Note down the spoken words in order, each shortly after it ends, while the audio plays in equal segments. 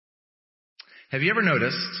Have you ever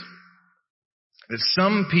noticed that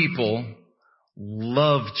some people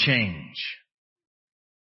love change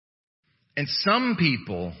and some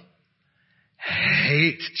people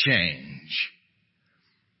hate change,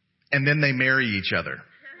 and then they marry each other?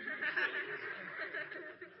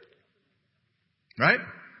 Right?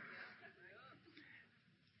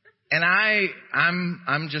 And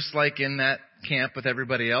I'm just like in that camp with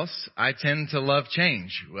everybody else. I tend to love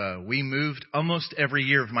change. We moved almost every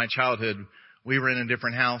year of my childhood. We were in a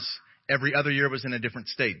different house. Every other year was in a different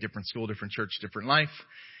state, different school, different church, different life.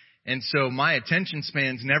 And so my attention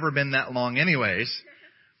span's never been that long anyways.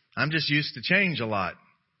 I'm just used to change a lot.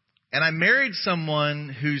 And I married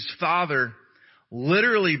someone whose father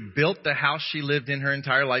literally built the house she lived in her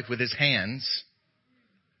entire life with his hands.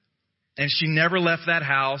 And she never left that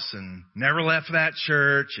house and never left that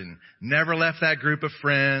church and never left that group of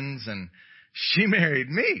friends. And she married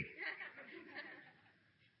me.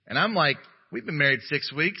 And I'm like, we've been married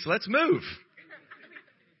 6 weeks. Let's move.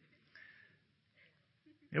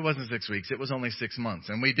 It wasn't 6 weeks. It was only 6 months.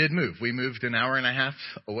 And we did move. We moved an hour and a half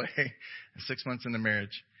away, 6 months into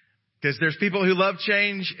marriage. Because there's people who love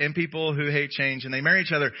change and people who hate change, and they marry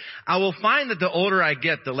each other. I will find that the older I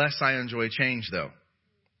get, the less I enjoy change, though.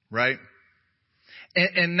 Right?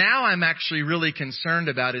 And now I'm actually really concerned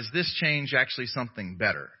about, is this change actually something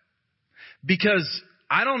better? Because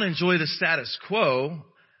I don't enjoy the status quo.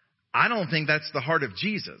 I don't think that's the heart of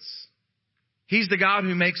Jesus. He's the God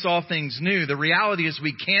who makes all things new. The reality is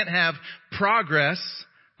we can't have progress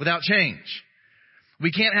without change.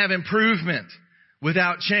 We can't have improvement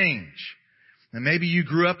without change. And maybe you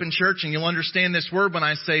grew up in church and you'll understand this word when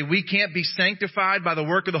I say we can't be sanctified by the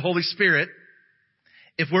work of the Holy Spirit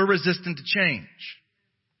if we're resistant to change.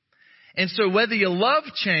 And so whether you love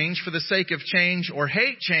change for the sake of change or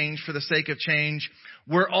hate change for the sake of change,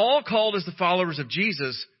 we're all called as the followers of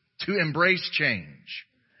Jesus to embrace change.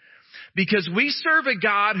 Because we serve a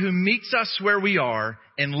God who meets us where we are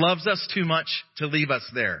and loves us too much to leave us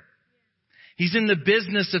there. He's in the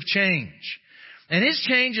business of change. And his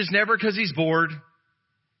change is never because he's bored.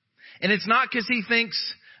 And it's not because he thinks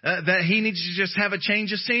that he needs to just have a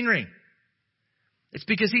change of scenery. It's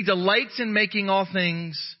because he delights in making all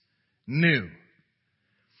things new.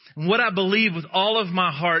 And what I believe with all of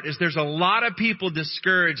my heart is there's a lot of people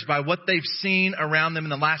discouraged by what they've seen around them in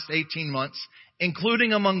the last 18 months,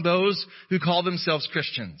 including among those who call themselves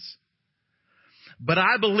Christians. But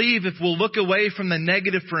I believe if we'll look away from the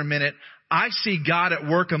negative for a minute, I see God at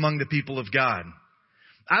work among the people of God.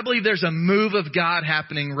 I believe there's a move of God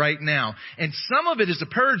happening right now. And some of it is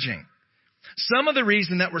a purging. Some of the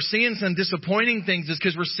reason that we're seeing some disappointing things is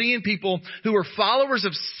because we're seeing people who are followers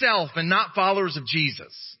of self and not followers of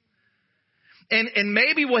Jesus. And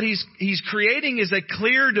maybe what he's creating is a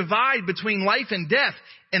clear divide between life and death.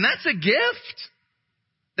 And that's a gift.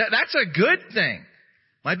 That's a good thing.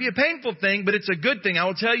 Might be a painful thing, but it's a good thing. I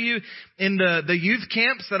will tell you, in the youth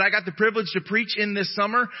camps that I got the privilege to preach in this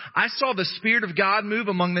summer, I saw the Spirit of God move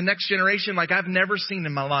among the next generation like I've never seen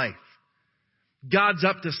in my life. God's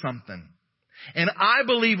up to something. And I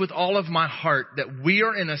believe with all of my heart that we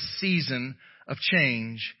are in a season of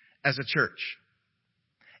change as a church.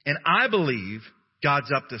 And I believe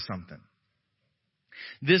God's up to something.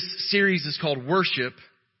 This series is called Worship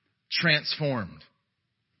Transformed.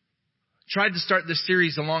 Tried to start this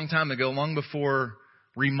series a long time ago, long before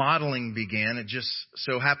remodeling began. It just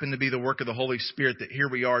so happened to be the work of the Holy Spirit that here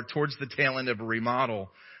we are towards the tail end of a remodel,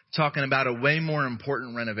 talking about a way more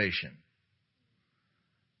important renovation.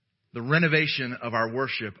 The renovation of our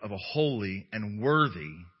worship of a holy and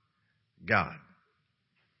worthy God.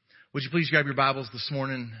 Would you please grab your Bibles this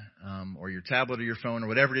morning, or your tablet or your phone or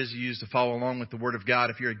whatever it is you use to follow along with the Word of God.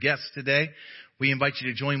 If you're a guest today, we invite you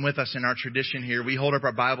to join with us in our tradition here. We hold up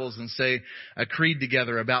our Bibles and say a creed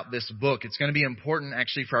together about this book. It's going to be important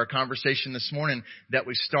actually for our conversation this morning that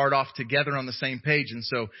we start off together on the same page. And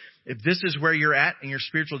so if this is where you're at in your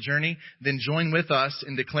spiritual journey, then join with us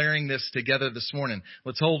in declaring this together this morning.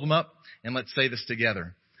 Let's hold them up and let's say this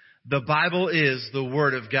together. The Bible is the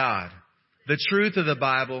Word of God. The truth of the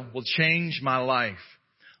Bible will change my life.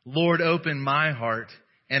 Lord, open my heart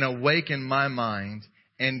and awaken my mind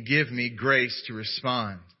and give me grace to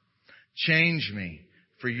respond. Change me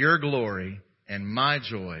for your glory and my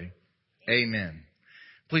joy. Amen.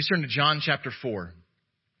 Please turn to John chapter 4.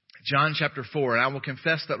 John chapter 4. And I will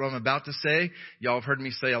confess that what I'm about to say, y'all have heard me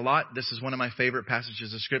say a lot. This is one of my favorite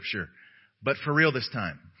passages of Scripture. But for real this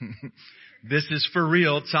time. This is for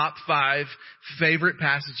real, top 5 favorite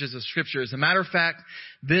passages of Scripture. As a matter of fact,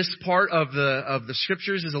 this part of the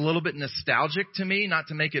Scriptures is a little bit nostalgic to me, not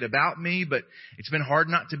to make it about me, but it's been hard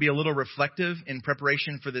not to be a little reflective in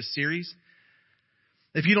preparation for this series.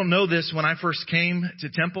 If you don't know this, when I first came to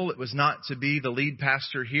Temple, it was not to be the lead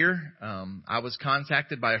pastor here. I was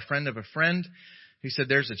contacted by a friend of a friend who said,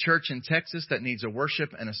 there's a church in Texas that needs a worship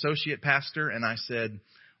and associate pastor. And I said,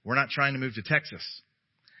 we're not trying to move to Texas.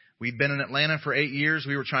 We'd been in Atlanta for 8 years.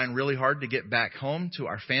 We were trying really hard to get back home to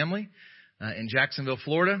our family in Jacksonville,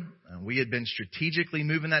 Florida. We had been strategically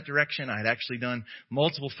moving that direction. I had actually done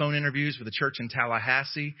multiple phone interviews with a church in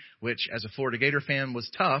Tallahassee, which as a Florida Gator fan was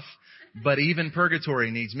tough, but even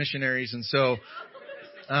purgatory needs missionaries. And so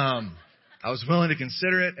I was willing to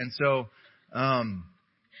consider it. And so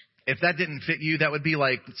if that didn't fit you, that would be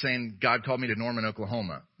like saying God called me to Norman,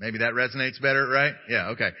 Oklahoma. Maybe that resonates better, right?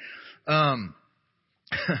 Yeah, okay.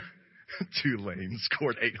 Tulane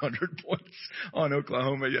scored 800 points on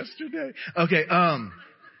Oklahoma yesterday. Okay,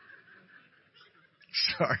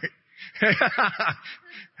 sorry.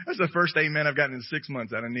 That's the first amen I've gotten in 6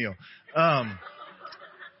 months out of Neil.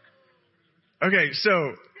 Okay,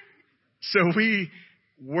 so we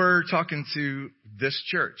were talking to this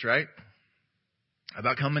church, right?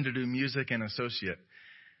 About coming to do music and associate.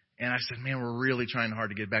 And I said, man, we're really trying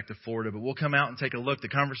hard to get back to Florida, but we'll come out and take a look. The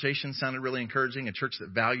conversation sounded really encouraging, a church that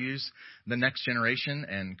values the next generation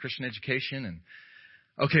and Christian education. And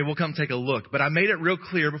okay, we'll come take a look. But I made it real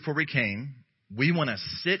clear before we came, we want to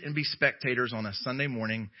sit and be spectators on a Sunday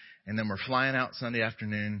morning, and then we're flying out Sunday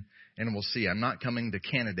afternoon, and we'll see. I'm not coming to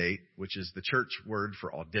candidate, which is the church word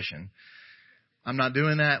for audition. I'm not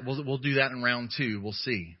doing that. We'll do that in round 2. We'll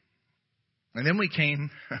see. And then we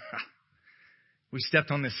came... We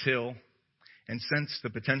stepped on this hill and sensed the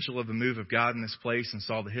potential of the move of God in this place and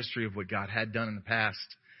saw the history of what God had done in the past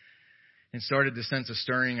and started to sense a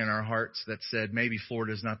stirring in our hearts that said maybe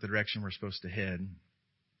Florida is not the direction we're supposed to head.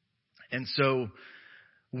 And so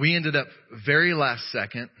we ended up very last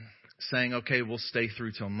second saying, okay, we'll stay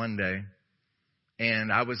through till Monday.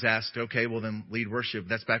 And I was asked, okay, well then lead worship.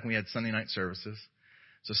 That's back when we had Sunday night services.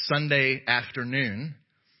 So Sunday afternoon,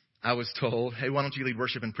 I was told, hey, why don't you lead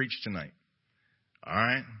worship and preach tonight? All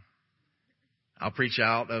right. I'll preach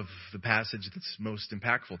out of the passage that's most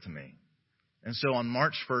impactful to me. And so on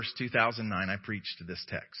March 1st, 2009, I preached this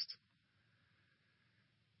text.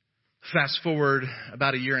 Fast forward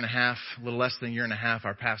about a year and a half, a little less than a year and a half,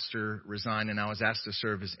 our pastor resigned and I was asked to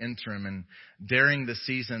serve as interim. And during the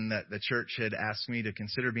season that the church had asked me to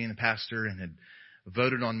consider being a pastor and had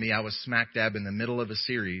voted on me, I was smack dab in the middle of a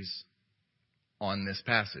series on this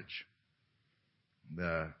passage.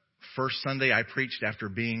 The first Sunday I preached after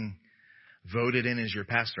being voted in as your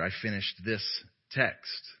pastor, I finished this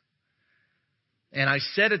text. And I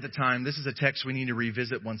said at the time, this is a text we need to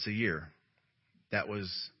revisit once a year. That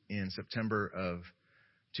was in September of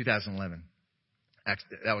 2011.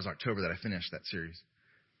 That was October that I finished that series.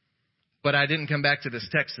 But I didn't come back to this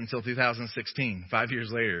text until 2016, 5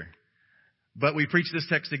 years later. But we preached this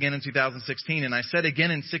text again in 2016, and I said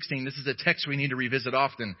again in 16, this is a text we need to revisit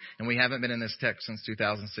often, and we haven't been in this text since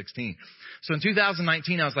 2016. So in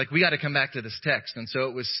 2019, I was like, we got to come back to this text. And so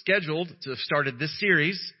it was scheduled to have started this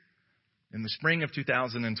series in the spring of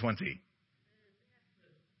 2020.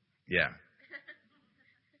 Yeah.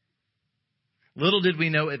 Little did we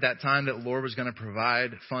know at that time that the Lord was going to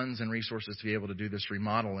provide funds and resources to be able to do this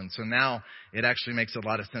remodel. And so now it actually makes a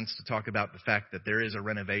lot of sense to talk about the fact that there is a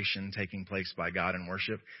renovation taking place by God in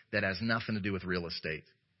worship that has nothing to do with real estate.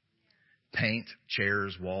 Paint,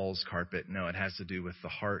 chairs, walls, carpet. No, it has to do with the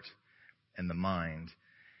heart and the mind.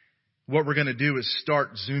 What we're going to do is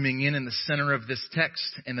start zooming in the center of this text.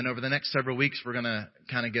 And then over the next several weeks, we're going to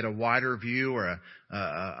kind of get a wider view or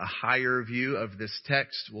a higher view of this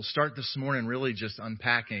text. We'll start this morning really just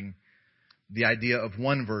unpacking the idea of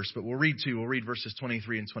one verse, but we'll read two. We'll read verses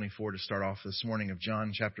 23 and 24 to start off this morning of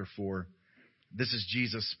John chapter 4. This is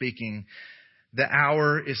Jesus speaking. The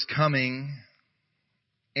hour is coming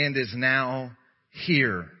and is now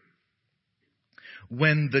here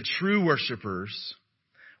when the true worshipers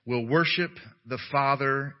will worship the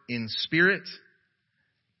Father in spirit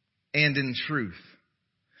and in truth.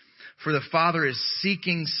 For the Father is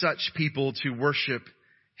seeking such people to worship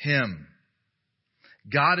Him.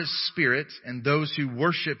 God is spirit, and those who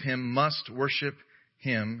worship Him must worship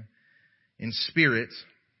Him in spirit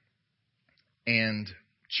and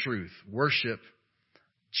truth. Worship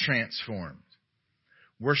transformed.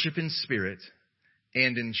 Worship in spirit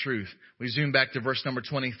and in truth. We zoom back to verse number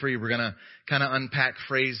 23. We're going to kind of unpack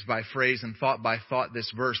phrase by phrase and thought by thought this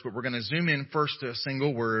verse, but we're going to zoom in first to a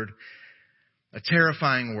single word, a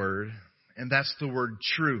terrifying word, and that's the word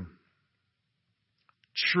true.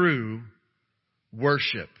 True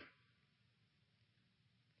worship.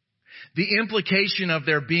 The implication of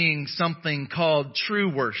there being something called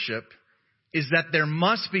true worship is that there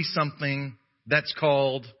must be something that's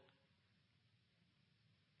called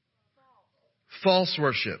false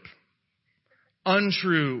worship,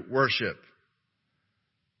 untrue worship,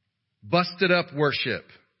 busted up worship,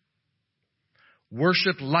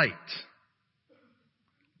 worship light,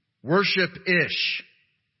 worship-ish,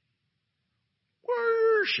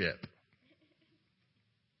 worship.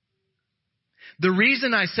 The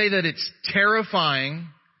reason I say that it's terrifying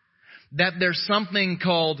that there's something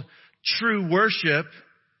called true worship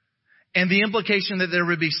and the implication that there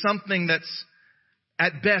would be something that's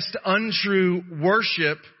at best untrue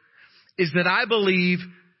worship is that I believe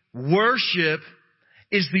worship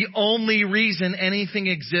is the only reason anything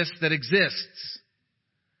exists that exists.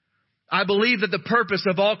 I believe that the purpose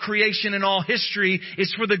of all creation and all history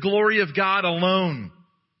is for the glory of God alone.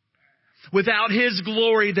 Without His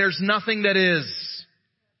glory, there's nothing that is.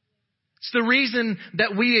 It's the reason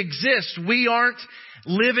that we exist. We aren't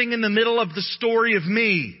living in the middle of the story of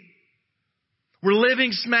me. We're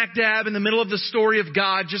living smack dab in the middle of the story of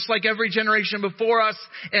God, just like every generation before us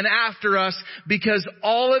and after us, because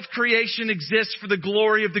all of creation exists for the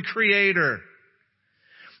glory of the Creator.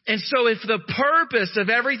 And so if the purpose of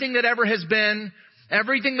everything that ever has been,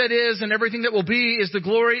 everything that is, and everything that will be is the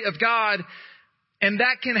glory of God, and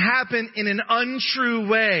that can happen in an untrue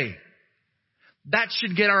way, that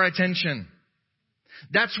should get our attention.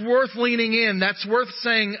 That's worth leaning in. That's worth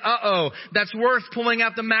saying, uh-oh. That's worth pulling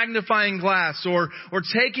out the magnifying glass or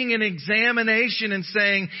taking an examination and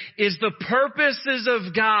saying, is the purposes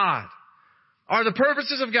of God, are the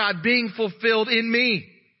purposes of God being fulfilled in me?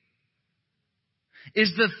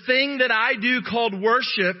 Is the thing that I do called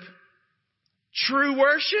worship true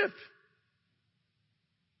worship?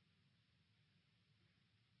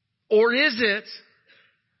 Or is it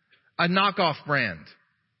a knockoff brand?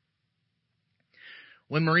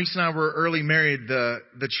 When Maurice and I were early married,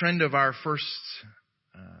 the trend of our first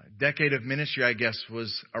decade of ministry, I guess,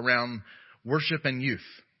 was around worship and youth,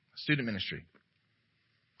 student ministry.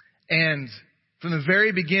 And from the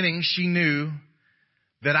very beginning, she knew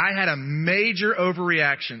that I had a major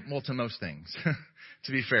overreaction, well, to most things,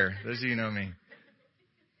 to be fair. Those of you know me.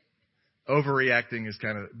 Overreacting is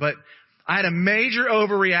kind of, but I had a major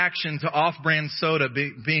overreaction to off-brand soda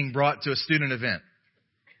being brought to a student event.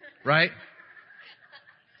 Right?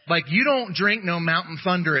 Like, you don't drink no Mountain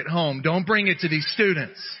Thunder at home. Don't bring it to these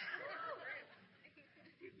students.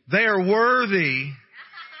 They are worthy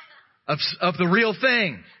of the real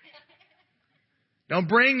thing. Don't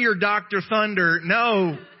bring your Dr. Thunder.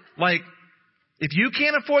 No, like, if you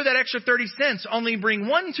can't afford that extra 30 cents, only bring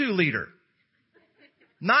 1 2-liter.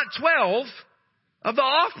 Not 12 of the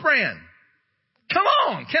off-brand. Come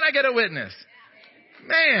on, can I get a witness?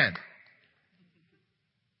 Man.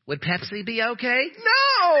 Would Pepsi be okay?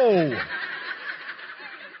 No!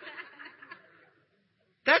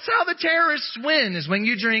 That's how the terrorists win, is when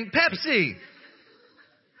you drink Pepsi.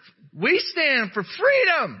 We stand for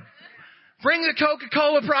freedom. Bring the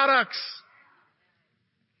Coca-Cola products.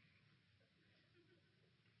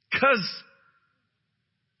 Because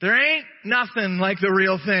there ain't nothing like the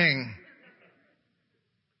real thing.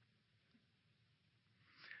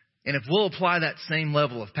 And if we'll apply that same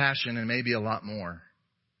level of passion and maybe a lot more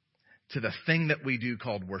to the thing that we do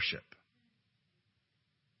called worship,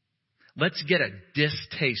 let's get a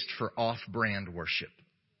distaste for off-brand worship,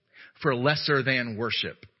 for lesser than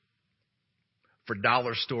worship, for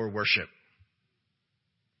dollar store worship.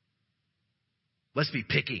 Let's be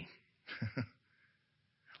picky.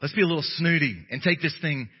 Let's be a little snooty and take this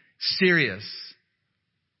thing serious.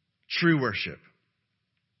 True worship.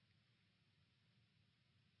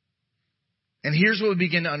 And here's what we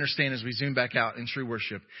begin to understand as we zoom back out in true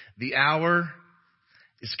worship. The hour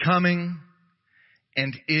is coming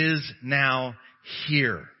and is now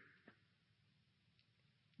here.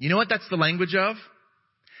 You know what that's the language of?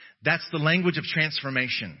 That's the language of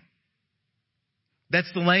transformation.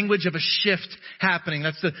 That's the language of a shift happening.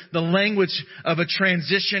 That's the language of a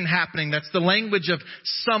transition happening. That's the language of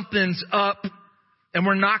something's up and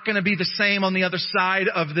we're not going to be the same on the other side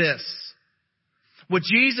of this. What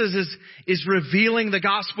Jesus is revealing the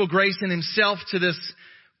gospel grace in Himself to this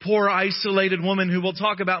poor, isolated woman who we'll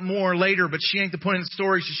talk about more later, but she ain't the point of the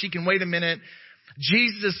story, so she can wait a minute.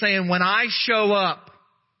 Jesus is saying, when I show up,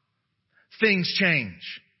 things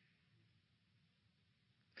change.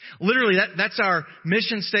 Literally, that's our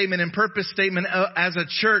mission statement and purpose statement as a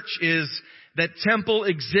church, is that Temple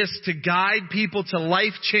exists to guide people to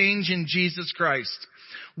life change in Jesus Christ.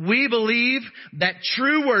 We believe that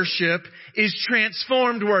true worship is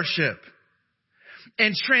transformed worship.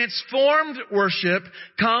 And transformed worship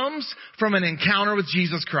comes from an encounter with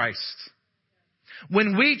Jesus Christ.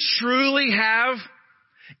 When we truly have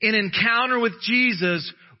in encounter with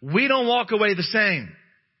Jesus, we don't walk away the same.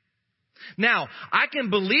 Now, I can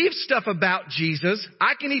believe stuff about Jesus.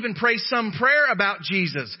 I can even pray some prayer about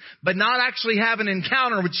Jesus, but not actually have an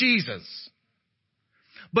encounter with Jesus.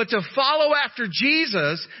 But to follow after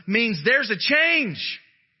Jesus means there's a change.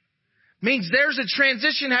 Means there's a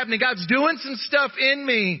transition happening. God's doing some stuff in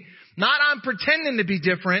me. Not I'm pretending to be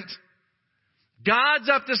different. God's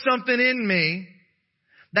up to something in me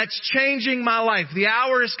that's changing my life. The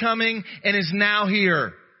hour is coming and is now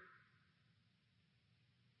here.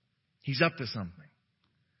 He's up to something.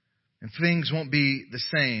 And things won't be the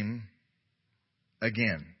same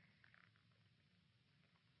again.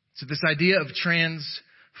 So this idea of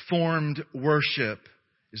transformed worship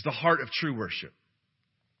is the heart of true worship.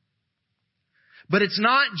 But it's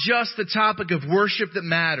not just the topic of worship that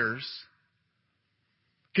matters.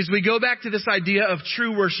 Because we go back to this idea of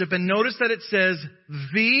true worship and notice that it says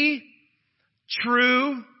the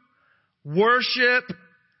true worshipers.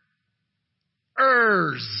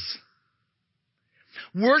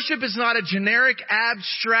 Worship is not a generic,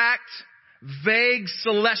 abstract, vague,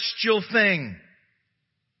 celestial thing.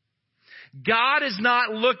 God is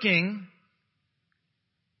not looking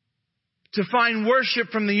to find worship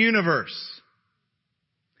from the universe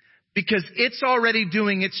because it's already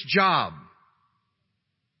doing its job.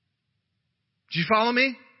 Did you follow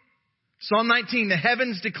me? Psalm 19, the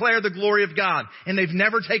heavens declare the glory of God, and they've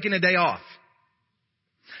never taken a day off.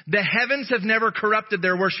 The heavens have never corrupted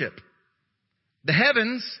their worship. The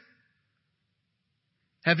heavens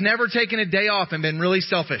have never taken a day off and been really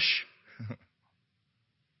selfish.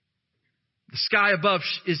 The sky above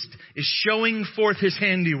is showing forth His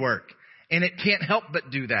handiwork, and it can't help but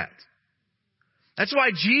do that. That's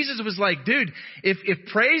why Jesus was like, dude, if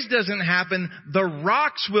praise doesn't happen, the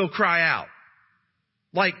rocks will cry out.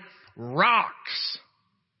 Like rocks.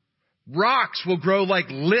 Rocks will grow like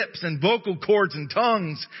lips and vocal cords and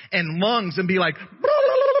tongues and lungs and be like,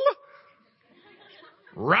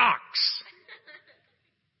 rocks.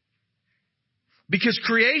 Because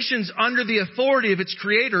creation's under the authority of its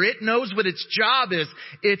creator. It knows what its job is.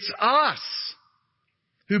 It's us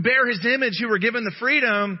who bear His image, who were given the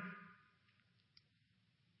freedom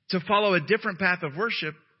to follow a different path of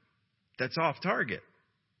worship that's off target.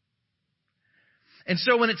 And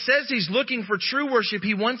so when it says He's looking for true worship,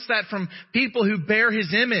 He wants that from people who bear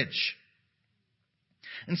His image.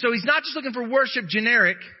 And so He's not just looking for worship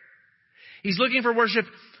generic. He's looking for worship.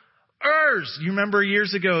 You remember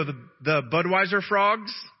years ago, the Budweiser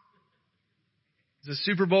frogs? The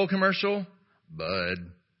Super Bowl commercial. Bud.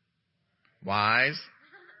 Wise.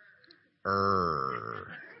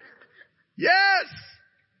 Yes!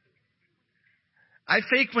 I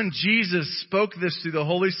think when Jesus spoke this through the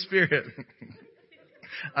Holy Spirit.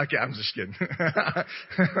 Okay, I'm just kidding.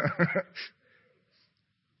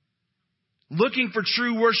 Looking for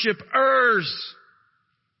true worshipers.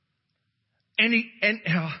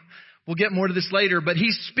 We'll get more to this later, but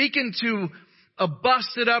He's speaking to a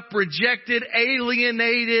busted up, rejected,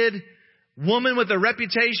 alienated woman with a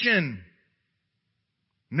reputation.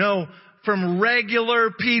 No, from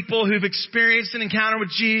regular people who've experienced an encounter with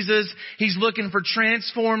Jesus. He's looking for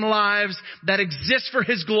transformed lives that exist for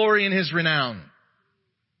His glory and His renown.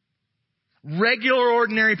 Regular,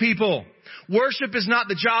 ordinary people. Worship is not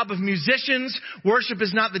the job of musicians. Worship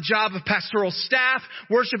is not the job of pastoral staff.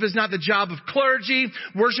 Worship is not the job of clergy.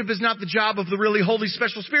 Worship is not the job of the really holy,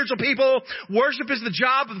 special, spiritual people. Worship is the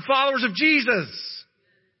job of the followers of Jesus.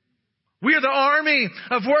 We are the army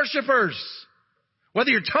of worshipers. Whether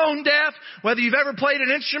you're tone deaf, whether you've ever played an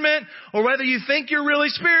instrument, or whether you think you're really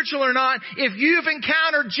spiritual or not, if you've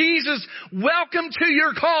encountered Jesus, welcome to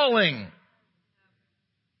your calling.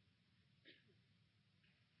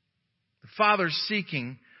 Father's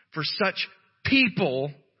seeking for such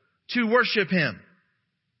people to worship Him.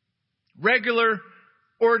 Regular,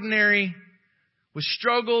 ordinary, with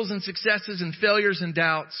struggles and successes and failures and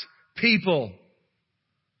doubts, people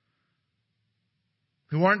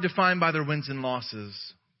who aren't defined by their wins and losses,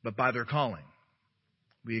 but by their calling.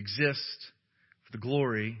 We exist for the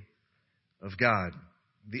glory of God.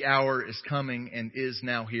 The hour is coming and is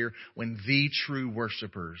now here when the true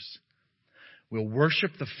worshipers will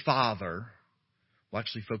worship the Father. We'll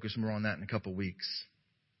actually focus more on that in a couple weeks.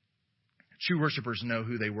 True worshipers know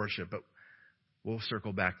who they worship, but we'll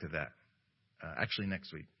circle back to that. Actually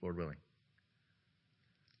next week, Lord willing.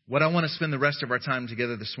 What I want to spend the rest of our time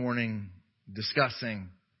together this morning discussing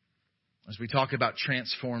as we talk about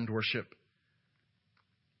transformed worship,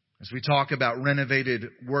 as we talk about renovated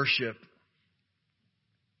worship,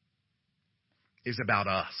 is about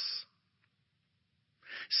us.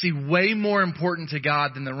 See, way more important to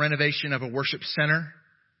God than the renovation of a worship center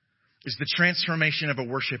is the transformation of a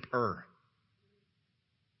worshiper.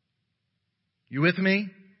 You with me?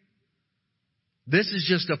 This is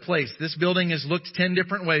just a place. This building has looked 10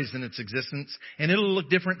 different ways in its existence, and it'll look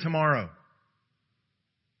different tomorrow.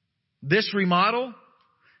 This remodel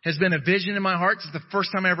has been a vision in my heart since the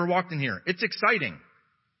first time I ever walked in here. It's exciting.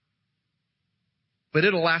 But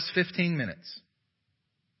it'll last 15 minutes.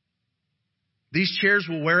 These chairs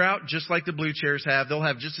will wear out just like the blue chairs have. They'll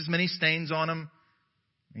have just as many stains on them.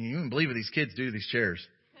 You wouldn't believe what these kids do to these chairs.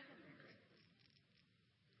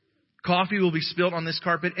 Coffee will be spilled on this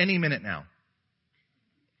carpet any minute now.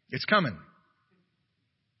 It's coming.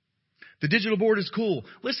 The digital board is cool.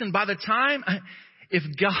 Listen, by the time, if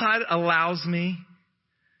God allows me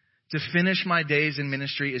to finish my days in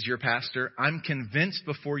ministry as your pastor, I'm convinced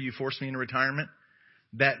before you force me into retirement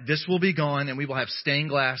that this will be gone and we will have stained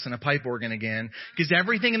glass and a pipe organ again. Because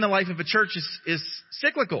everything in the life of a church is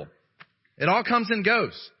cyclical. It all comes and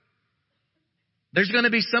goes. There's going to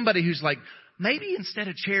be somebody who's like, maybe instead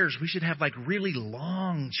of chairs, we should have like really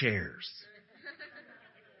long chairs.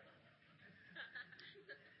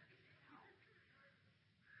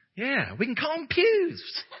 Yeah, we can call them pews.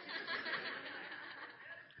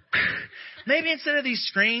 Maybe instead of these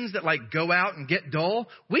screens that like go out and get dull,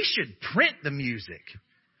 we should print the music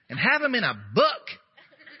and have them in a book.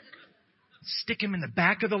 Stick them in the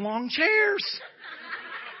back of the long chairs.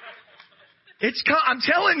 I'm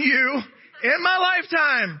telling you, in my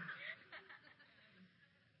lifetime.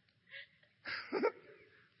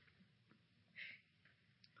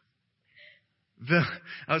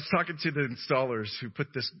 I was talking to the installers who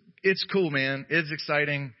put this. It's cool, man. It's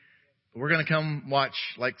exciting. We're going to come watch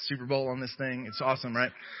like Super Bowl on this thing. It's awesome,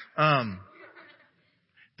 right?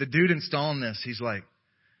 The dude installing this, he's like,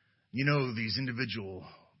 you know, these individual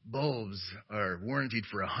bulbs are warranted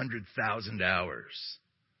for 100,000 hours.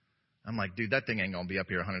 I'm like, dude, that thing ain't going to be up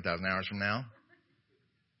here 100,000 hours from now.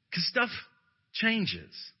 Because stuff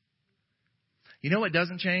changes. You know what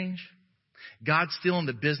doesn't change? God's still in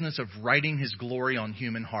the business of writing His glory on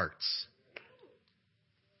human hearts.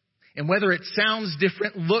 And whether it sounds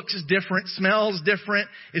different, looks different, smells different,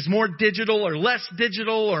 is more digital or less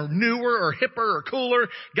digital or newer or hipper or cooler,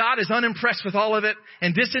 God is unimpressed with all of it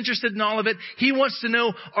and disinterested in all of it. He wants to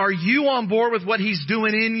know, are you on board with what He's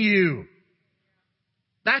doing in you?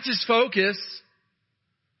 That's His focus.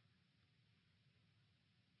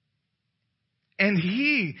 And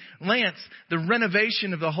Lance, the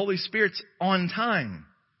renovation of the Holy Spirit's on time.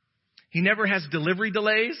 He never has delivery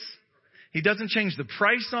delays. He doesn't change the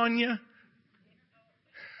price on you.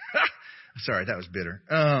 Sorry, that was bitter.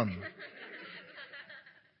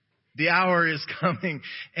 The hour is coming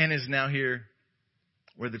and is now here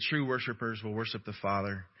where the true worshipers will worship the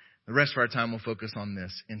Father. The rest of our time will focus on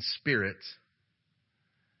this in spirit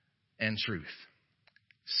and truth.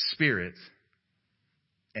 Spirit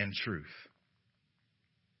and truth.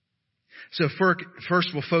 So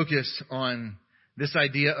first we'll focus on this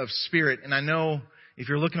idea of spirit. And I know if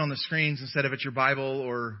you're looking on the screens instead of at your Bible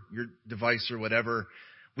or your device or whatever,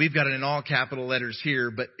 we've got it in all capital letters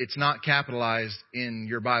here, but it's not capitalized in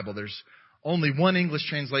your Bible. There's only one English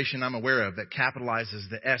translation I'm aware of that capitalizes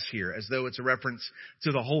the S here, as though it's a reference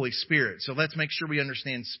to the Holy Spirit. So let's make sure we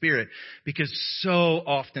understand spirit, because so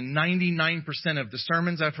often, 99% of the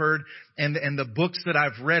sermons I've heard and the books that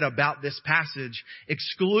I've read about this passage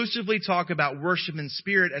exclusively talk about worship in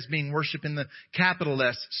spirit as being worship in the capital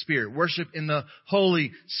S Spirit, worship in the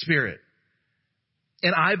Holy Spirit.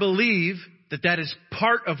 And I believe that that is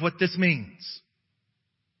part of what this means.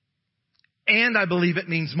 And I believe it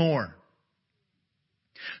means more.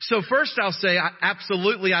 So first I'll say,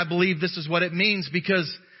 I believe this is what it means,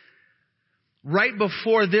 because right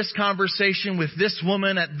before this conversation with this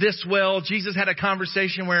woman at this well, Jesus had a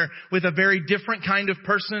conversation with a very different kind of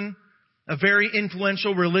person, a very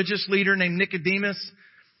influential religious leader named Nicodemus,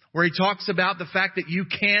 where he talks about the fact that you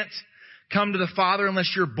can't come to the Father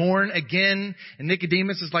unless you're born again. And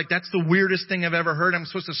Nicodemus is like, that's the weirdest thing I've ever heard. I'm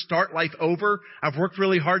supposed to start life over. I've worked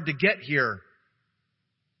really hard to get here.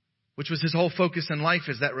 Which was his whole focus in life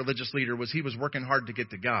as that religious leader, was he was working hard to get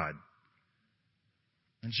to God.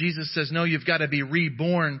 And Jesus says, no, you've got to be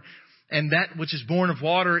reborn. And that which is born of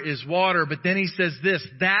water is water. But then he says this,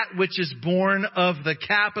 that which is born of the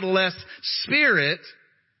capital S Spirit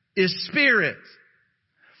is spirit.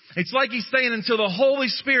 It's like he's saying, until the Holy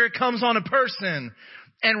Spirit comes on a person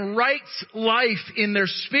and writes life in their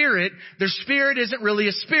spirit isn't really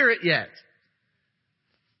a spirit yet.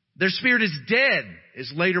 Their spirit is dead,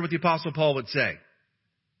 is later what the Apostle Paul would say.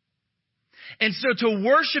 And so to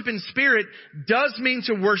worship in spirit does mean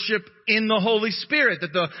to worship in the Holy Spirit,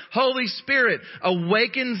 that the Holy Spirit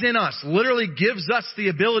awakens in us, literally gives us the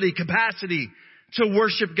ability, capacity to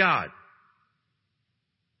worship God.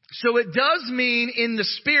 So it does mean in the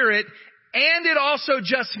Spirit, and it also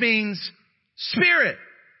just means spirit.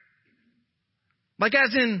 Like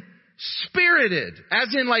as in spirited,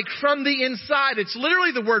 as in like from the inside. It's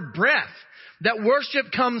literally the word breath. That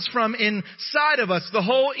worship comes from inside of us, the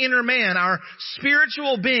whole inner man, our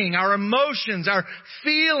spiritual being, our emotions, our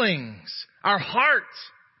feelings, our heart.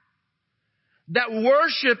 That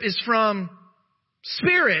worship is from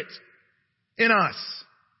spirit in us.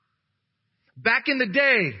 Back in the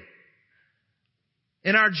day,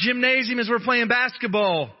 in our gymnasium as we're playing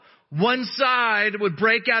basketball, one side would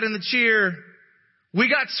break out in the cheer. We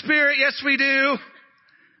got spirit, yes we do.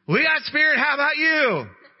 We got spirit, how about you?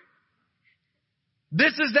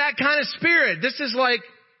 This is that kind of spirit. This is like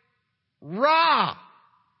raw.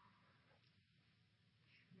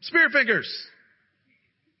 Spirit fingers.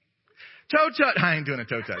 Toe touch. I ain't doing a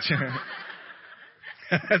toe touch.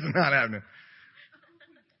 That's not happening.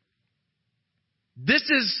 This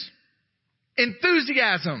is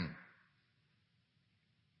enthusiasm.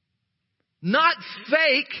 Not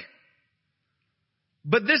fake,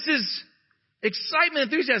 but this is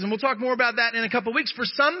excitement, enthusiasm. We'll talk more about that in a couple of weeks. For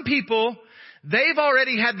some people, they've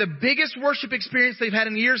already had the biggest worship experience they've had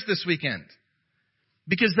in years this weekend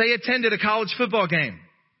because they attended a college football game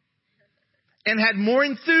and had more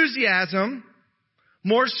enthusiasm,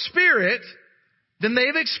 more spirit than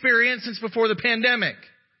they've experienced since before the pandemic.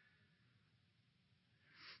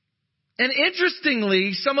 And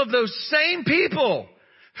interestingly, some of those same people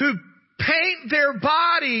who paint their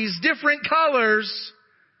bodies different colors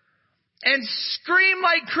and scream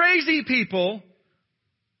like crazy people,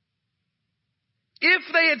 if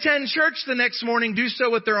they attend church the next morning, do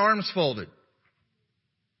so with their arms folded.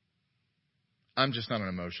 I'm just not an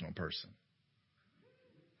emotional person.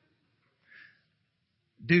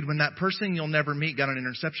 Dude, when that person you'll never meet got an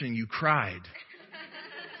interception, you cried.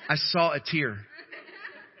 I saw a tear.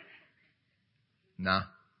 Nah.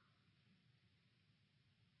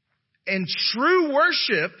 And true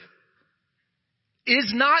worship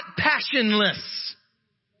is not passionless.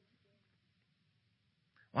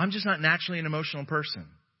 Well, I'm just not naturally an emotional person.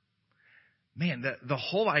 Man, the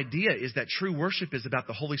whole idea is that true worship is about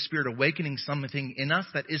the Holy Spirit awakening something in us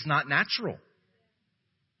that is not natural.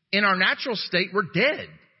 In our natural state, we're dead.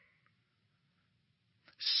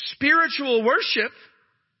 Spiritual worship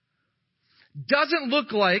doesn't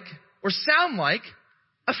look like or sound like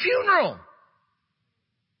a funeral.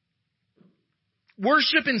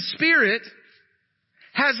 Worship in spirit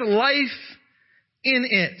has life in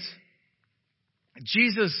it.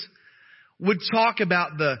 Jesus would talk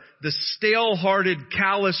about the stale-hearted,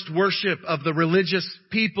 calloused worship of the religious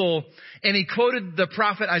people. And he quoted the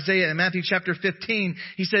prophet Isaiah in Matthew chapter 15.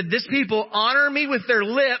 He said, "This people honor me with their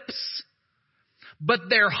lips, but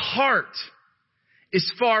their heart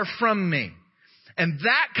is far from me." And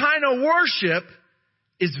that kind of worship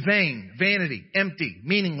is vain, vanity, empty,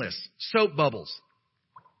 meaningless, soap bubbles.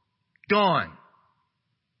 Gone.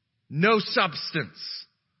 No substance.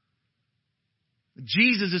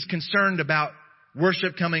 Jesus is concerned about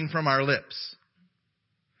worship coming from our lips.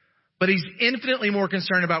 But he's infinitely more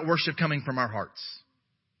concerned about worship coming from our hearts.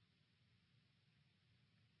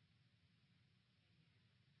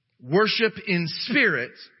 Worship in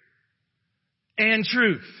spirit and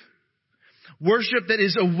truth. Worship that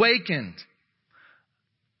is awakened.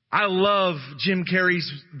 I love Jim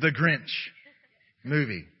Carrey's The Grinch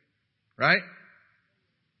movie. Right?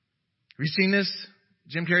 Have you seen this?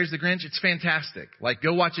 Jim Carrey's The Grinch? It's fantastic. Like,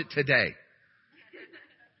 go watch it today.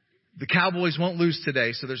 The Cowboys won't lose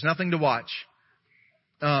today, so there's nothing to watch.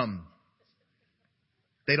 They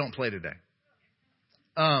don't play today.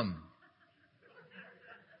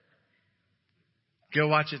 Go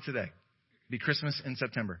watch it today. Be Christmas in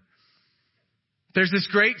September. There's this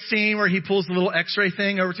great scene where he pulls the little x-ray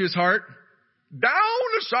thing over to his heart. Down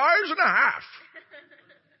a size and a half.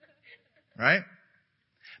 Right?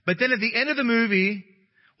 But then at the end of the movie,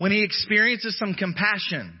 when he experiences some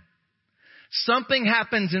compassion, something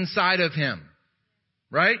happens inside of him.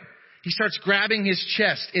 Right? He starts grabbing his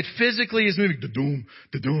chest. It physically is moving. Da-doom,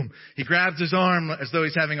 da-doom. He grabs his arm as though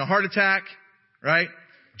he's having a heart attack. Right?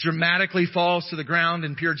 Dramatically falls to the ground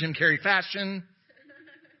in pure Jim Carrey fashion.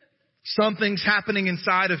 Something's happening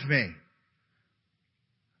inside of me.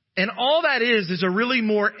 And all that is a really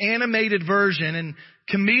more animated version and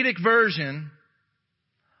comedic version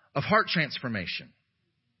of heart transformation.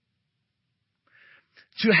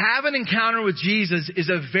 To have an encounter with Jesus is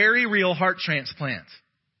a very real heart transplant.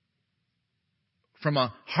 From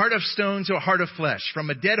a heart of stone to a heart of flesh. From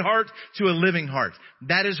a dead heart to a living heart.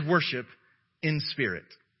 That is worship in spirit.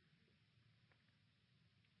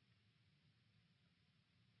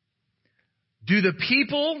 Do the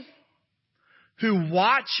people who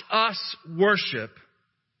watch us worship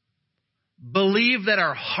believe that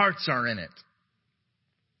our hearts are in it?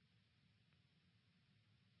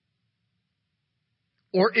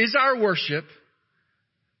 Or is our worship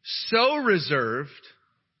so reserved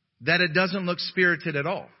that it doesn't look spirited at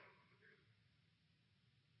all?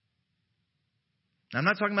 Now, I'm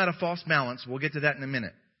not talking about a false balance. We'll get to that in a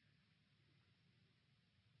minute.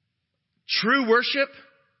 True worship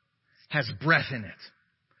has breath in it,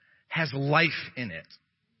 has life in it.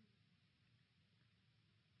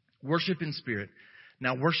 Worship in spirit.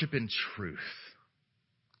 Now, worship in truth.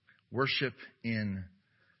 Worship in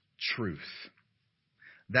truth.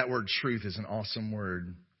 That word truth is an awesome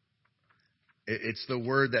word. It's the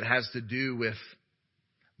word that has to do with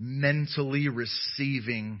mentally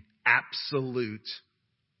receiving absolute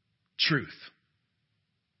truth.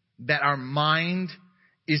 That our mind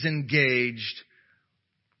is engaged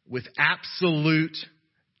with absolute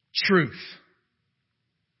truth.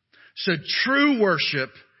 So true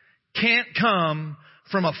worship can't come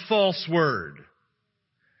from a false word.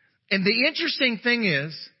 And the interesting thing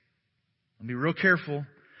is, I'll be real careful,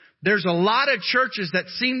 there's a lot of churches that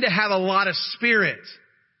seem to have a lot of spirit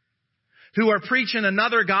who are preaching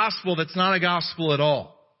another gospel that's not a gospel at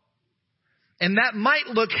all. And that might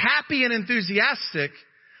look happy and enthusiastic,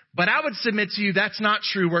 but I would submit to you that's not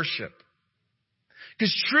true worship.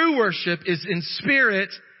 Because true worship is in spirit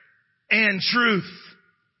and truth.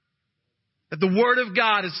 That the Word of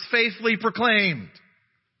God is faithfully proclaimed.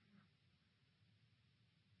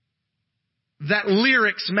 That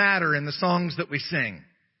lyrics matter in the songs that we sing.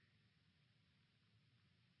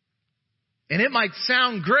 And it might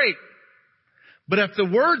sound great, but if the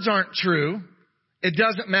words aren't true, it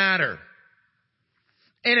doesn't matter.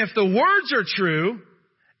 And if the words are true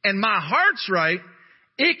and my heart's right,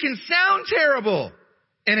 it can sound terrible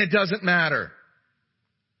and it doesn't matter.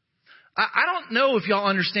 I don't know if y'all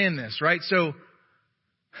understand this, right? So,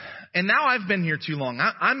 and now I've been here too long.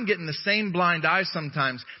 I'm getting the same blind eye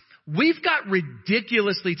sometimes. We've got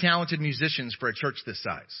ridiculously talented musicians for a church this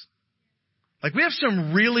size. Like, we have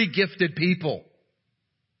some really gifted people.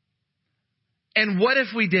 And what if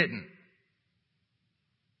we didn't?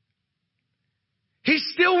 He's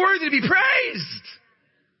still worthy to be praised.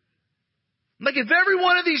 Like, if every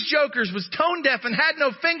one of these jokers was tone deaf and had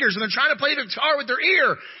no fingers and they're trying to play the guitar with their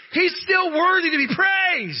ear, he's still worthy to be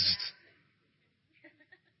praised.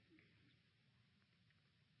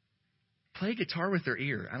 Play guitar with their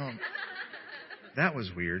ear. That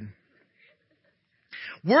was weird.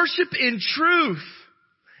 Worship in truth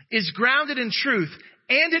is grounded in truth,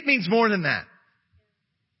 and it means more than that.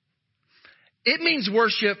 It means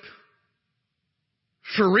worship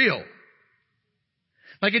for real.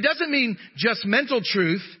 Like, it doesn't mean just mental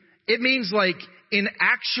truth. It means like in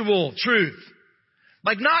actual truth.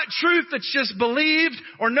 Like, not truth that's just believed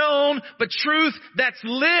or known, but truth that's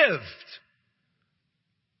lived.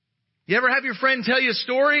 You ever have your friend tell you a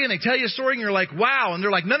story and they tell you a story and you're like, wow. And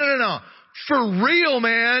they're like, no. For real,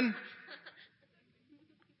 man.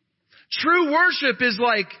 True worship is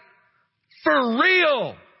like for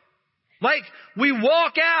real. Like, we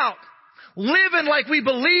walk out living like we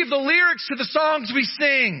believe the lyrics to the songs we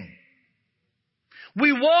sing.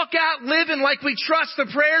 We walk out living like we trust the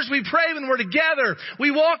prayers we pray when we're together.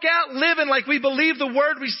 We walk out living like we believe the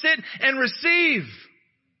word we sit and receive.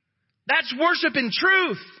 That's worship in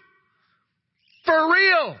truth. For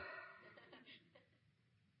real.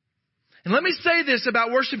 And let me say this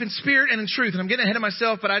about worship in spirit and in truth. And I'm getting ahead of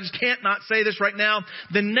myself, but I just can't not say this right now.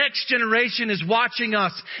 The next generation is watching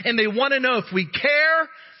us, and they want to know if we care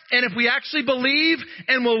and if we actually believe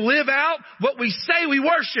and will live out what we say we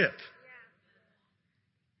worship.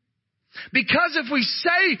 Because if we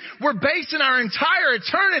say we're basing our entire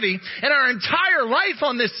eternity and our entire life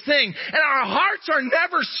on this thing, and our hearts are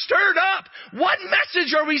never stirred up, what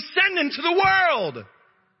message are we sending to the world?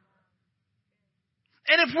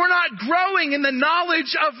 And if we're not growing in the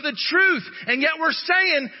knowledge of the truth, and yet we're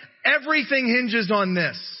saying everything hinges on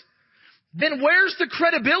this, then where's the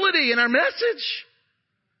credibility in our message?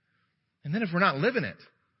 And then if we're not living it,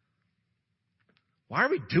 why are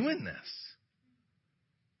we doing this?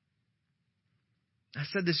 I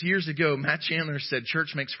said this years ago. Matt Chandler said,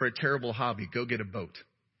 church makes for a terrible hobby. Go get a boat.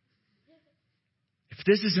 If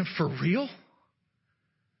this isn't for real,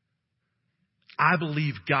 I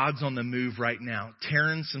believe God's on the move right now,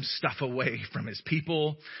 tearing some stuff away from His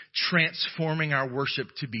people, transforming our worship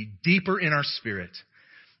to be deeper in our spirit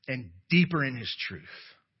and deeper in his truth.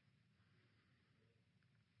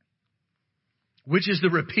 Which is the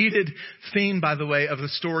repeated theme, by the way, of the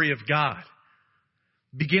story of God.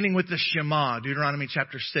 Beginning with the Shema, Deuteronomy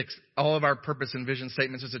chapter 6. All of our purpose and vision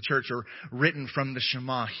statements as a church are written from the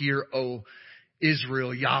Shema. Hear, O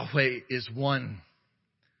Israel, Yahweh is one.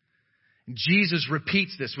 Jesus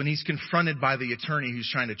repeats this when he's confronted by the attorney who's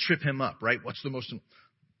trying to trip him up, right? What's the most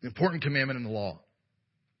important commandment in the law?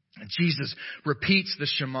 And Jesus repeats the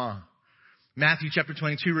Shema. Matthew chapter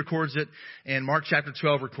 22 records it, and Mark chapter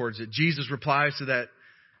 12 records it. Jesus replies to that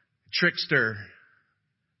trickster.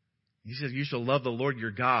 He says, you shall love the Lord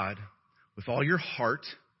your God with all your heart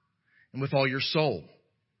and with all your soul,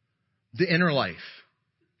 the inner life,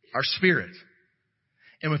 our spirit,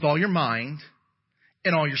 and with all your mind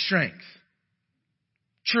and all your strength.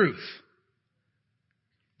 Truth.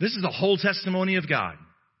 This is the whole testimony of God.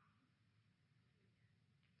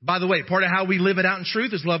 By the way, part of how we live it out in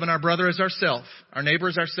truth is loving our brother as ourself, our neighbor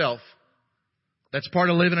as ourself. That's part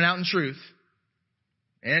of living it out in truth.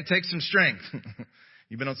 And it takes some strength.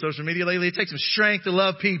 You've been on social media lately. It takes some strength to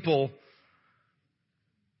love people.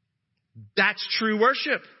 That's true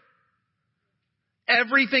worship.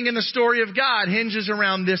 Everything in the story of God hinges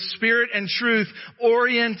around this spirit and truth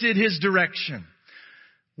oriented his direction.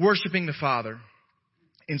 Worshiping the Father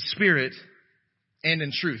in spirit and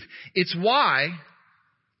in truth. It's why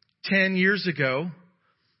 10 years ago,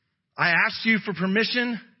 I asked you for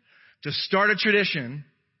permission to start a tradition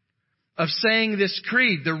of saying this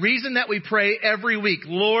creed. The reason that we pray every week,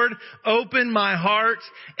 Lord, open my heart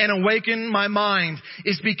and awaken my mind,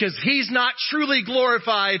 is because he's not truly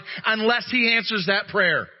glorified unless he answers that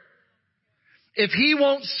prayer. If he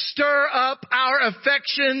won't stir up our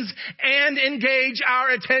affections and engage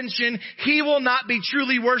our attention, he will not be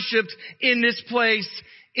truly worshiped in this place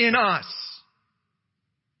in us.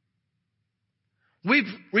 We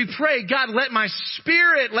pray, God, let my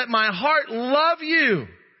spirit, let my heart love you,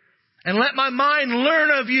 and let my mind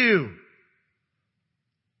learn of you.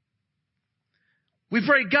 We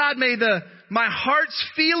pray, God, may my heart's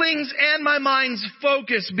feelings and my mind's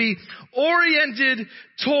focus be oriented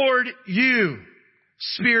toward you,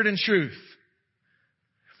 spirit and truth.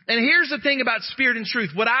 And here's the thing about spirit and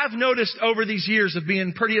truth. What I've noticed over these years of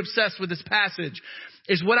being pretty obsessed with this passage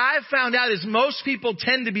is what I've found out is most people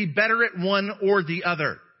tend to be better at one or the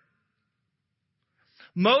other.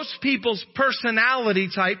 Most people's personality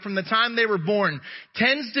type from the time they were born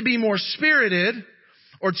tends to be more spirited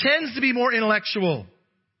or tends to be more intellectual.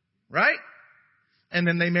 Right? And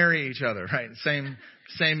then they marry each other, right? Same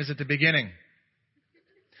as at the beginning.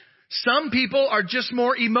 Some people are just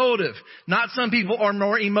more emotive. Not some people are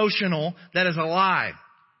more emotional. That is a lie.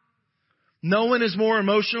 No one is more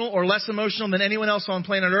emotional or less emotional than anyone else on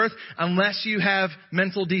planet Earth unless you have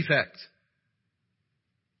mental defect.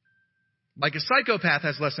 Like a psychopath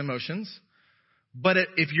has less emotions, but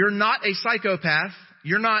if you're not a psychopath,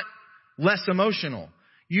 you're not less emotional.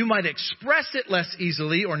 You might express it less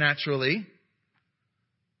easily or naturally,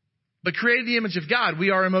 but created in the image of God, we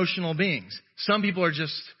are emotional beings. Some people are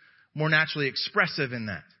just more naturally expressive in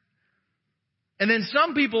that. And then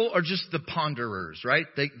some people are just the ponderers, right?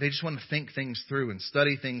 They just want to think things through and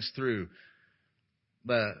study things through.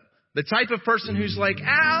 The type of person who's like,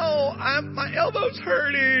 ow, my elbow's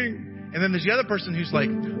hurting. And then there's the other person who's like,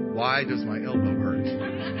 why does my elbow hurt?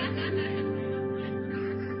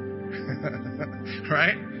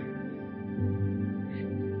 Right?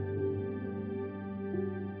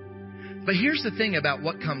 But here's the thing about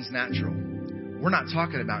what comes natural. We're not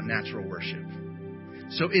talking about natural worship.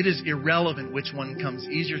 So it is irrelevant which one comes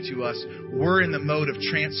easier to us. We're in the mode of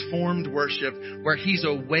transformed worship where he's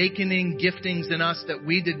awakening giftings in us that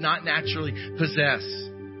we did not naturally possess.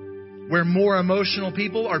 Where more emotional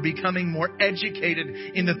people are becoming more educated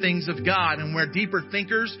in the things of God, and where deeper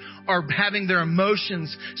thinkers are having their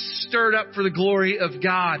emotions stirred up for the glory of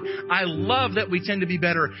God. I love that we tend to be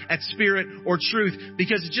better at spirit or truth,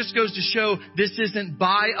 because it just goes to show this isn't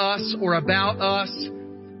by us or about us.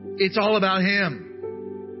 It's all about him.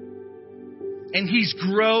 And he's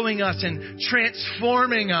growing us and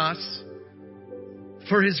transforming us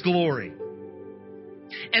for his glory.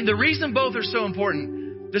 And the reason both are so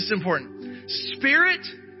important, this is important. Spirit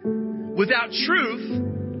without truth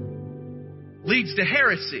leads to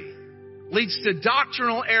heresy, leads to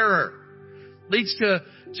doctrinal error, leads to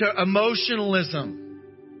emotionalism,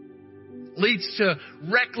 leads to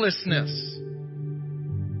recklessness.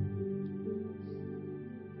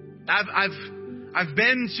 I've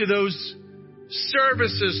been to those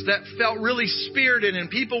services that felt really spirited, and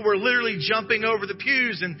people were literally jumping over the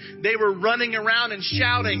pews and they were running around and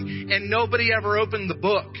shouting, and nobody ever opened the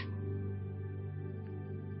book.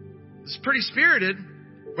 It's pretty spirited.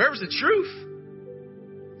 Where was the truth?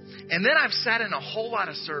 And then I've sat in a whole lot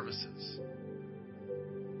of services.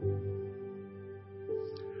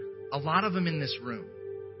 A lot of them in this room.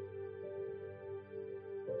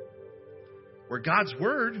 Where God's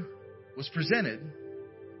word was presented,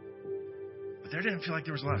 but there didn't feel like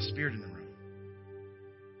there was a lot of spirit in the room.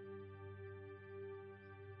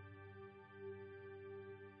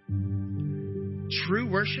 True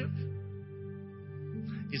worship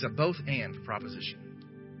is a both and proposition.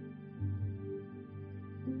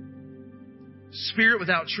 Spirit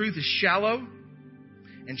without truth is shallow,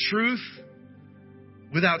 and truth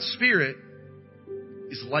without spirit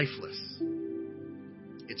is lifeless.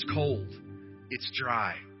 It's cold. It's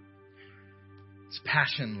dry. It's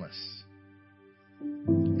passionless.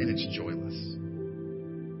 And it's joyless.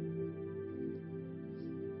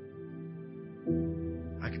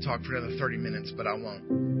 I could talk for another 30 minutes, but I won't.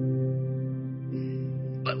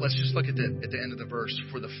 But let's just look at the end of the verse.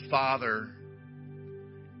 For the Father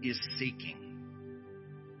is seeking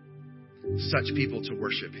such people to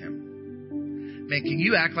worship Him. Man, can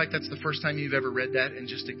you act like that's the first time you've ever read that and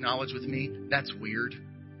just acknowledge with me? That's weird.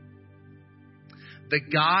 The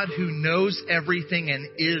God who knows everything and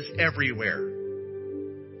is everywhere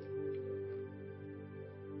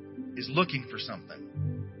is looking for something.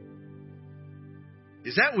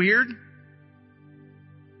 Is that weird?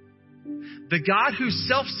 The God who's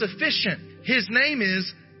self-sufficient, His name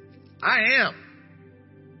is I am.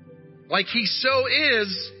 Like He so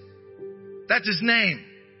is, that's His name.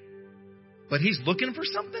 But He's looking for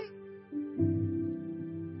something?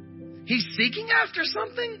 He's seeking after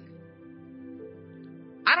something?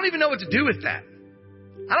 I don't even know what to do with that.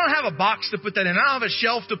 I don't have a box to put that in. I don't have a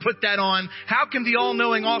shelf to put that on. How can the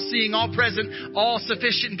all-knowing, all-seeing, all-present,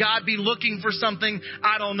 all-sufficient God be looking for something?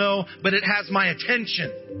 I don't know, but it has my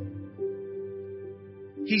attention.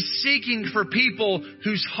 He's seeking for people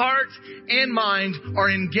whose heart and mind are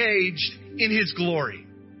engaged in His glory.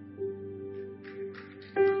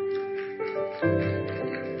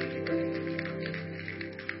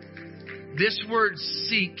 This word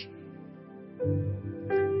seek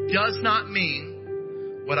does not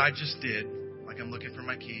mean what I just did, like I'm looking for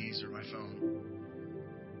my keys or my phone.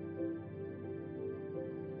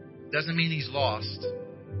 Doesn't mean he's lost.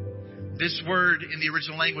 This word in the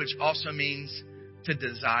original language also means to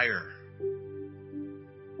desire.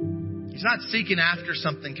 He's not seeking after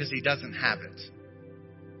something because he doesn't have it.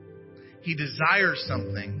 He desires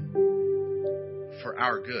something for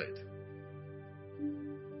our good.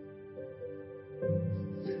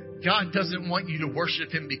 God doesn't want you to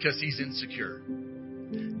worship Him because He's insecure.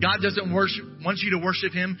 God doesn't want you to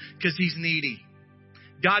worship Him because He's needy.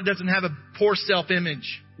 God doesn't have a poor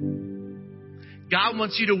self-image. God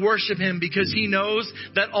wants you to worship Him because He knows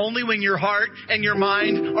that only when your heart and your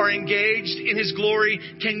mind are engaged in His glory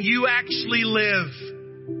can you actually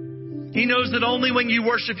live. He knows that only when you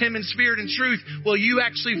worship Him in spirit and truth will you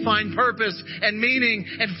actually find purpose and meaning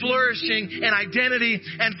and flourishing and identity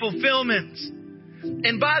and fulfillment.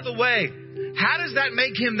 And by the way, how does that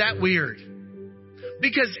make Him that weird?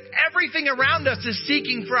 Because everything around us is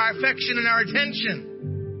seeking for our affection and our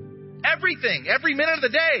attention. Everything, every minute of the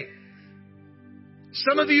day.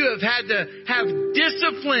 Some of you have had to have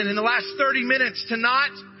discipline in the last 30 minutes to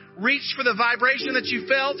not reach for the vibration that you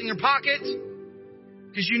felt in your pocket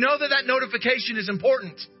because you know that notification is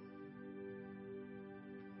important.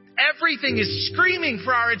 Everything is screaming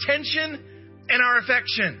for our attention and our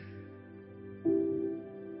affection.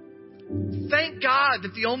 Thank God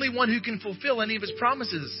that the only one who can fulfill any of His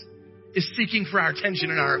promises is seeking for our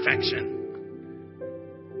attention and our affection.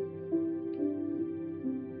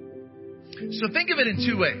 So think of it in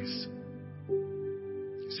two ways.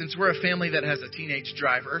 Since we're a family that has a teenage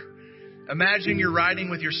driver, imagine you're riding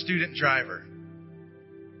with your student driver.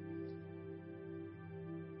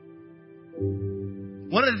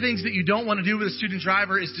 One of the things that you don't want to do with a student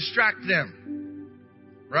driver is distract them.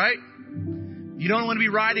 Right? You don't want to be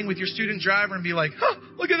riding with your student driver and be like, oh,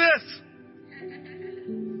 look at this.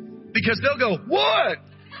 Because they'll go, what?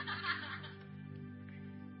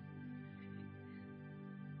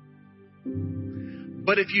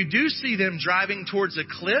 But if you do see them driving towards a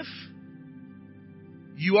cliff,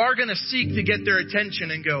 you are going to seek to get their attention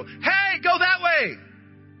and go, hey, go that way.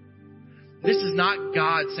 This is not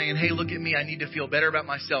God saying, hey, look at me, I need to feel better about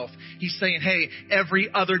myself. He's saying, hey, every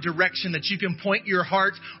other direction that you can point your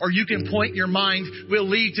heart or you can point your mind will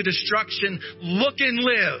lead to destruction. Look and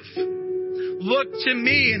live. Look to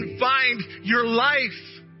me and find your life.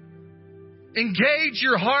 Engage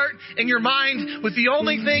your heart and your mind with the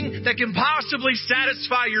only thing that can possibly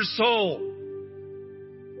satisfy your soul.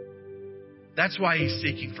 That's why He's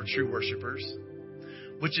seeking for true worshipers,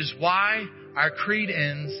 which is why our creed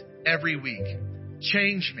ends every week.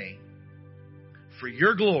 Change me for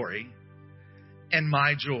your glory and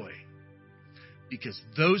my joy. Because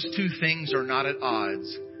those two things are not at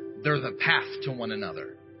odds. They're the path to one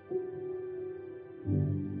another.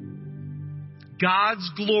 God's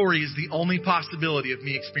glory is the only possibility of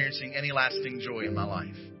me experiencing any lasting joy in my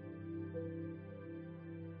life.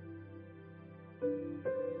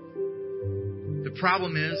 The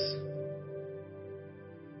problem is,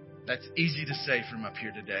 that's easy to say from up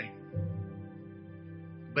here today.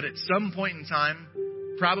 But at some point in time,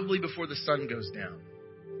 probably before the sun goes down,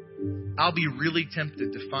 I'll be really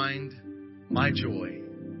tempted to find my joy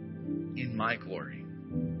in my glory,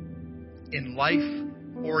 in life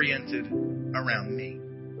oriented around me.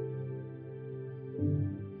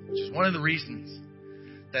 Which is one of the reasons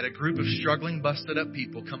that a group of struggling, busted up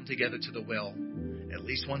people come together to the well at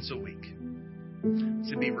least once a week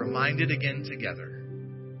to be reminded again together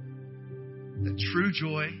that true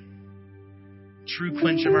joy, true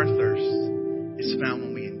quench of our thirst is found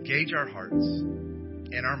when we engage our hearts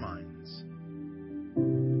and our minds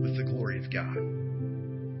with the glory of God.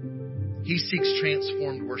 He seeks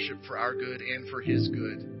transformed worship for our good and for His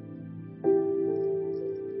good.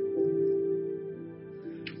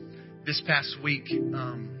 This past week,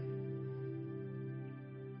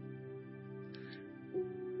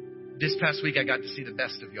 I got to see the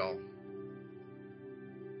best of y'all.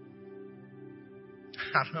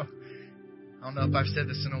 I don't know if I've said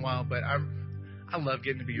this in a while, but I love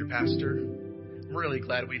getting to be your pastor. I'm really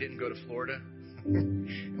glad we didn't go to Florida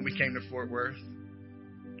and we came to Fort Worth.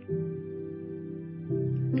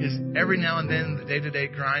 Because every now and then, the day-to-day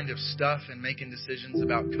grind of stuff and making decisions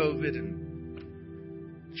about COVID and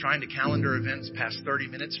trying to calendar events past 30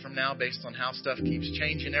 minutes from now based on how stuff keeps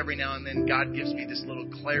changing, every now and then God gives me this little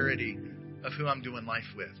clarity of who I'm doing life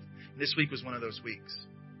with. This week was one of those weeks.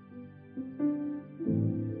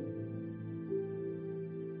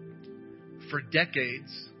 For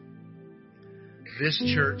decades, this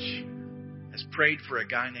church has prayed for a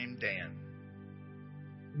guy named Dan.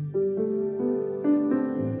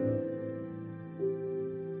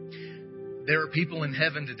 There are people in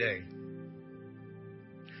heaven today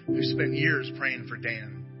who spent years praying for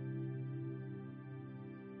Dan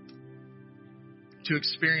to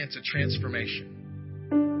experience a transformation,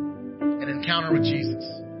 an encounter with Jesus.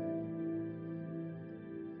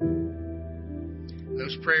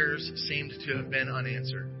 Those prayers seemed to have been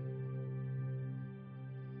unanswered.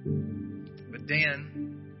 But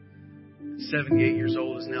Dan, 78 years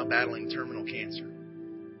old, is now battling terminal cancer.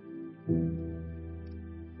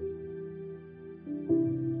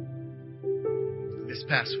 This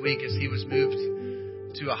past week, as he was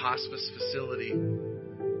moved to a hospice facility,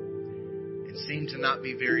 it seemed to not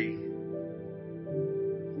be very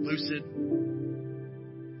lucid.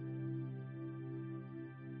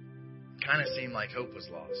 Kind of seemed like hope was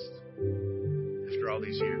lost after all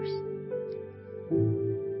these years.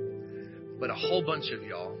 But a whole bunch of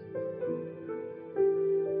y'all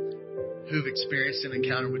who've experienced an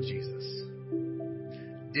encounter with Jesus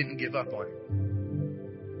didn't give up on Him.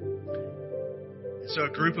 So a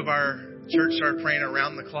group of our church started praying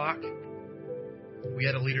around the clock. We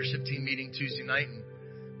had a leadership team meeting Tuesday night, and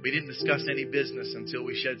we didn't discuss any business until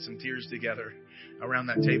we shed some tears together around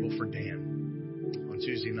that table for Dan on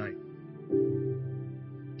Tuesday night.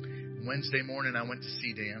 Wednesday morning, I went to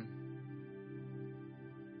see Dan,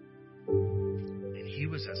 and he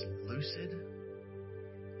was as lucid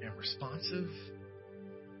and responsive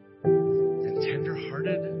and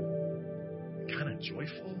tender-hearted, kind of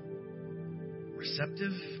joyful,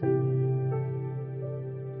 receptive.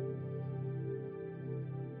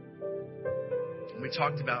 And we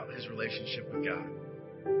talked about his relationship with God.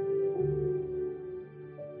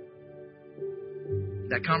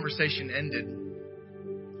 That conversation ended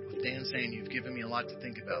with Dan saying, "You've given me a lot to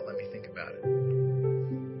think about. Let me think about it."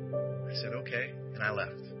 I said, "Okay," and I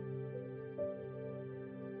left.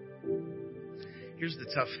 Here's the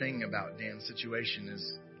tough thing about Dan's situation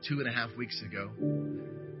is 2.5 weeks ago,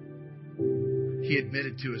 he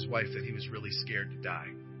admitted to his wife that he was really scared to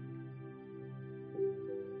die.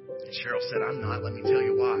 And Cheryl said, "I'm not. Let me tell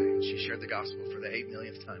you why." And she shared the gospel for the 8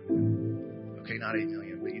 millionth time. Okay, not 8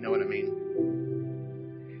 million, but you know what I mean.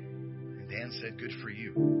 And Dan said, "Good for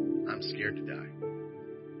you. I'm scared to die."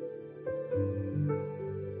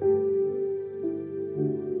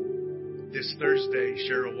 This Thursday,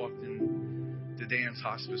 Cheryl walked into Dan's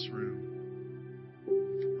hospice room.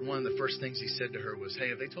 And one of the first things he said to her was, "Hey,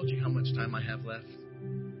 have they told you how much time I have left?"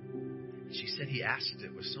 She said he asked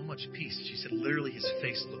it with so much peace. She said literally his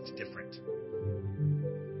face looked different.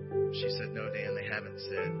 She said, no, Dan, they haven't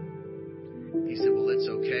said. He said, well, it's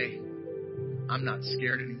okay. I'm not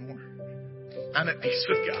scared anymore. I'm at peace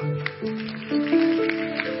with God.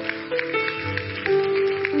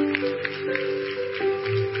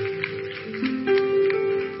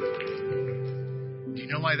 Do you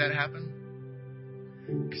know why that happened?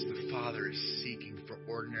 Because the Father is seeking for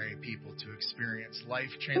ordinary people to experience life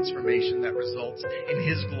transformation that results in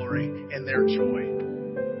His glory and their joy.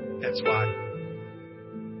 That's why.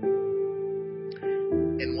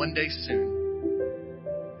 And one day soon,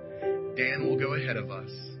 Dan will go ahead of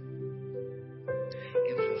us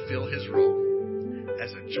and fulfill his role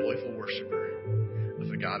as a joyful worshiper of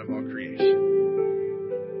the God of all creation.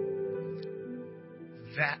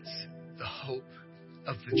 That's the hope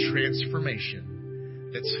of the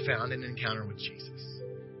transformation that's found in an encounter with Jesus.